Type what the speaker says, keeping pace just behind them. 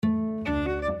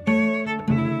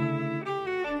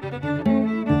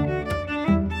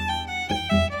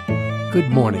Good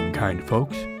morning, kind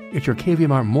folks. It's your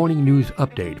KVMR Morning News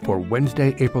Update for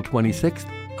Wednesday, April 26th.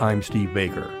 I'm Steve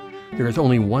Baker. There is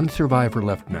only one survivor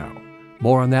left now.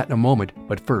 More on that in a moment,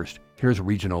 but first, here's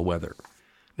regional weather.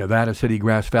 Nevada City,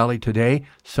 Grass Valley today,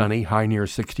 sunny, high near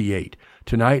 68.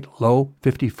 Tonight, low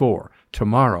 54.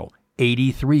 Tomorrow,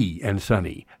 83 and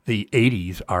sunny. The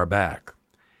 80s are back.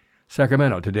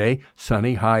 Sacramento today,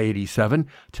 sunny, high 87.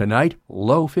 Tonight,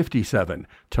 low 57.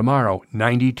 Tomorrow,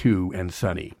 92 and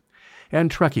sunny. And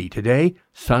Truckee today,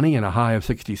 sunny and a high of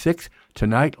 66.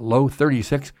 Tonight, low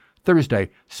 36. Thursday,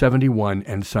 71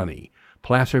 and sunny.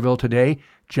 Placerville today,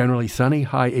 generally sunny,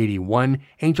 high 81.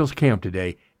 Angels Camp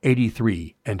today,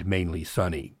 83 and mainly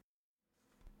sunny.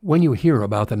 When you hear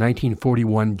about the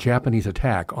 1941 Japanese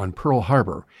attack on Pearl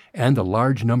Harbor and the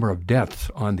large number of deaths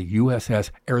on the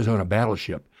USS Arizona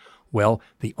battleship, well,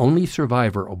 the only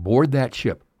survivor aboard that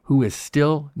ship who is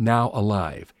still now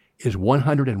alive is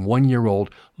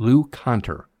 101-year-old Lou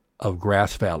Conter of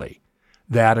Grass Valley.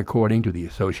 That according to the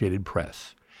Associated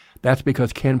Press. That's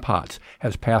because Ken Potts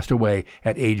has passed away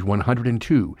at age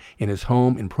 102 in his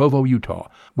home in Provo, Utah,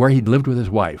 where he'd lived with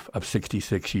his wife of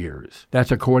 66 years.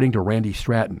 That's according to Randy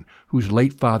Stratton, whose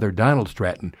late father, Donald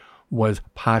Stratton, was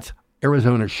Potts'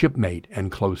 Arizona shipmate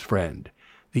and close friend.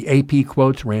 The AP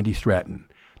quotes Randy Stratton.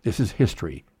 "This is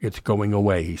history. It's going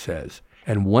away," he says.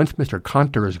 And once Mr.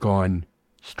 Conter is gone,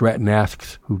 Stratton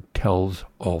asks who tells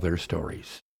all their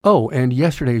stories. Oh, and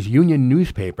yesterday's Union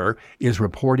newspaper is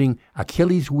reporting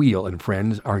Achilles Wheel and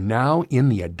friends are now in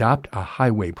the Adopt a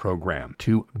Highway program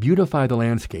to beautify the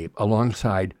landscape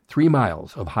alongside 3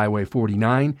 miles of Highway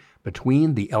 49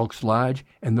 between the Elks Lodge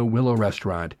and the Willow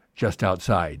Restaurant just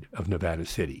outside of Nevada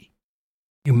City.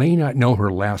 You may not know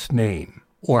her last name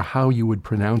or how you would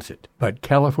pronounce it, but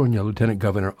California Lieutenant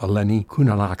Governor Eleni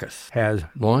Kounalakis has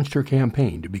launched her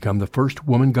campaign to become the first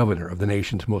woman governor of the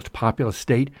nation's most populous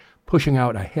state, pushing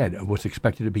out ahead of what's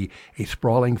expected to be a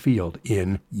sprawling field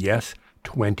in, yes,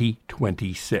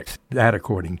 2026. That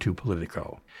according to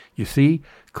Politico. You see,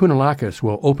 Kounalakis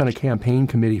will open a campaign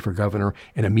committee for governor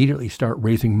and immediately start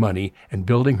raising money and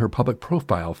building her public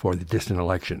profile for the distant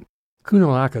election.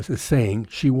 Kounalakis is saying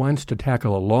she wants to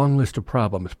tackle a long list of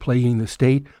problems plaguing the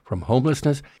state, from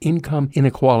homelessness, income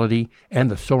inequality, and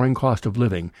the soaring cost of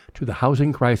living, to the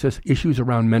housing crisis, issues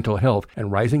around mental health,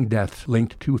 and rising deaths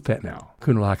linked to fentanyl.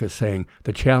 Kounalakis saying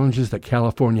the challenges that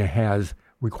California has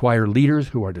require leaders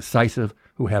who are decisive,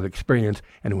 who have experience,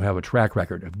 and who have a track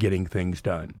record of getting things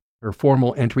done. Her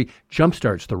formal entry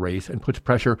jumpstarts the race and puts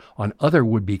pressure on other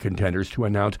would-be contenders to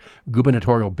announce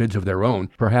gubernatorial bids of their own,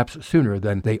 perhaps sooner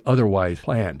than they otherwise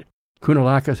planned.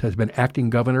 Kounalakis has been acting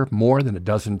governor more than a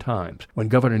dozen times. When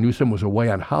Governor Newsom was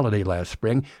away on holiday last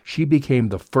spring, she became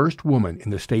the first woman in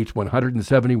the state's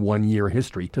 171-year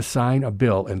history to sign a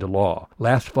bill into law.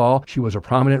 Last fall, she was a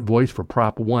prominent voice for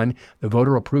Prop 1, the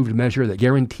voter-approved measure that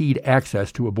guaranteed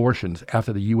access to abortions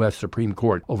after the U.S. Supreme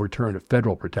Court overturned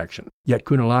federal protection. Yet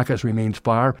Kounalakis remains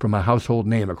far from a household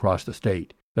name across the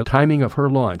state. The timing of her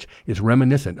launch is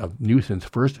reminiscent of Newsom's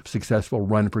first successful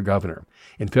run for governor.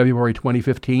 In February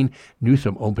 2015,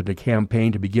 Newsom opened a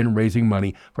campaign to begin raising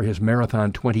money for his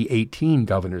Marathon 2018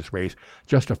 governor's race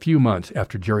just a few months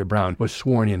after Jerry Brown was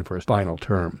sworn in for his final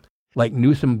term. Like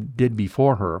Newsom did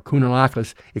before her,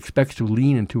 Kounalakis expects to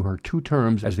lean into her 2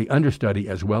 terms as the understudy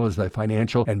as well as the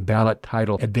financial and ballot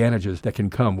title advantages that can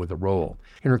come with the role.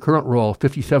 In her current role,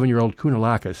 57-year-old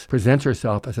Kounalakis presents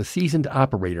herself as a seasoned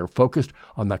operator focused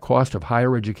on the cost of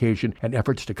higher education and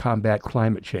efforts to combat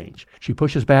climate change. She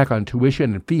pushes back on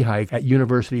tuition and fee hikes at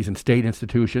universities and state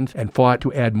institutions and fought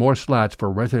to add more slots for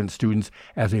resident students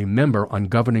as a member on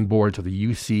governing boards of the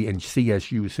UC and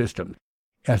CSU systems.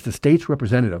 As the state's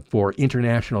representative for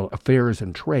international affairs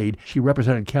and trade, she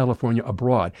represented California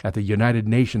abroad at the United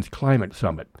Nations Climate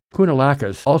Summit.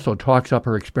 Kounalakis also talks up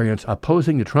her experience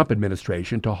opposing the Trump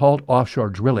administration to halt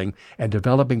offshore drilling and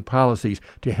developing policies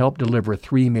to help deliver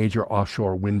 3 major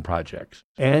offshore wind projects.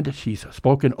 And she's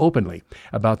spoken openly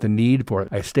about the need for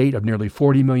a state of nearly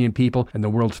 40 million people and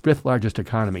the world's 5th largest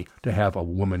economy to have a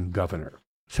woman governor.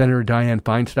 Senator Dianne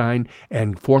Feinstein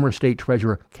and former state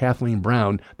treasurer Kathleen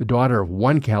Brown, the daughter of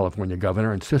one California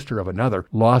governor and sister of another,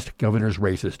 lost governor's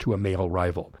races to a male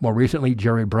rival. More recently,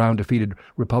 Jerry Brown defeated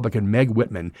Republican Meg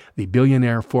Whitman, the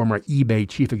billionaire former eBay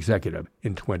chief executive,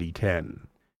 in 2010.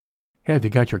 Have you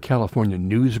got your California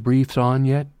news briefs on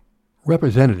yet?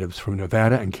 Representatives from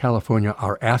Nevada and California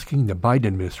are asking the Biden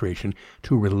administration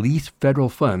to release federal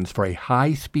funds for a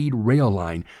high-speed rail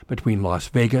line between Las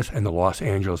Vegas and the Los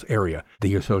Angeles area,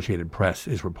 the Associated Press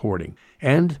is reporting.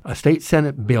 And a state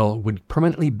Senate bill would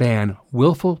permanently ban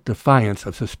willful defiance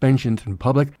of suspensions in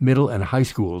public, middle, and high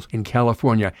schools in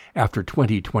California after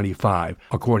 2025,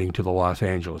 according to the Los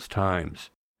Angeles Times.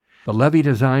 The levee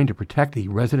designed to protect the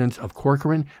residents of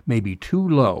Corcoran may be too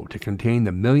low to contain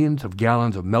the millions of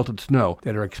gallons of melted snow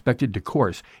that are expected to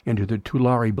course into the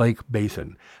Tulare Lake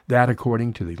Basin. That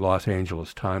according to the Los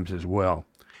Angeles Times as well.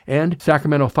 And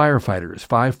Sacramento firefighters.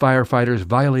 5 firefighters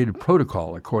violated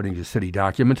protocol, according to city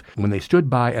documents, when they stood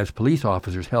by as police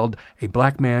officers held a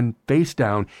black man face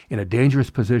down in a dangerous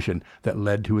position that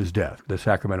led to his death, the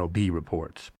Sacramento Bee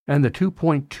reports. And the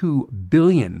 $2.2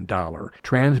 billion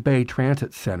Transbay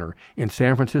Transit Center in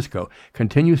San Francisco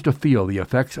continues to feel the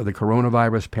effects of the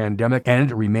coronavirus pandemic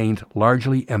and remains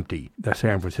largely empty, the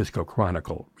San Francisco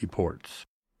Chronicle reports.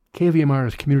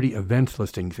 KVMR's community events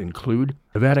listings include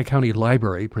Nevada County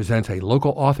Library presents a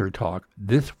local author talk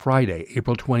this Friday,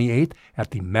 April 28th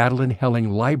at the Madeline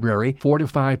Helling Library, 4 to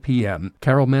 5 p.m.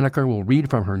 Carol Menaker will read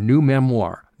from her new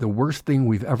memoir, The Worst Thing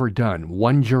We've Ever Done,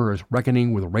 One Juror's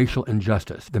Reckoning with Racial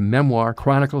Injustice. The memoir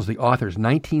chronicles the author's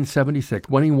 1976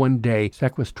 21-day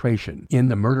sequestration in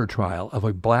the murder trial of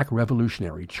a black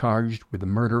revolutionary charged with the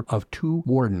murder of 2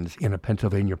 wardens in a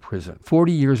Pennsylvania prison.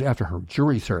 40 years after her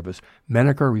jury service,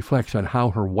 Menaker reflects on how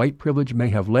her white privilege may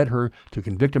have led her to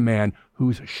convict a man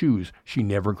whose shoes she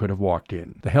never could have walked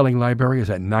in. The Helling Library is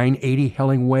at 980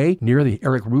 Helling Way, near the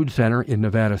Eric Rood Center in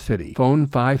Nevada City. Phone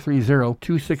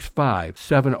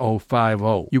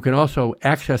 530-265-7050. You can also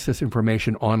access this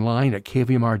information online at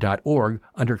kvmr.org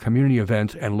under Community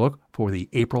Events and look for the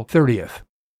April 30th.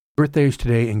 Birthdays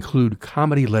today include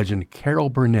comedy legend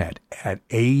Carol Burnett at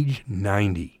age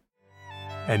 90.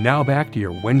 And now back to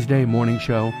your Wednesday morning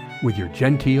show with your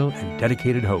genteel and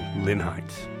dedicated host, Lynn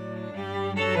Heinz.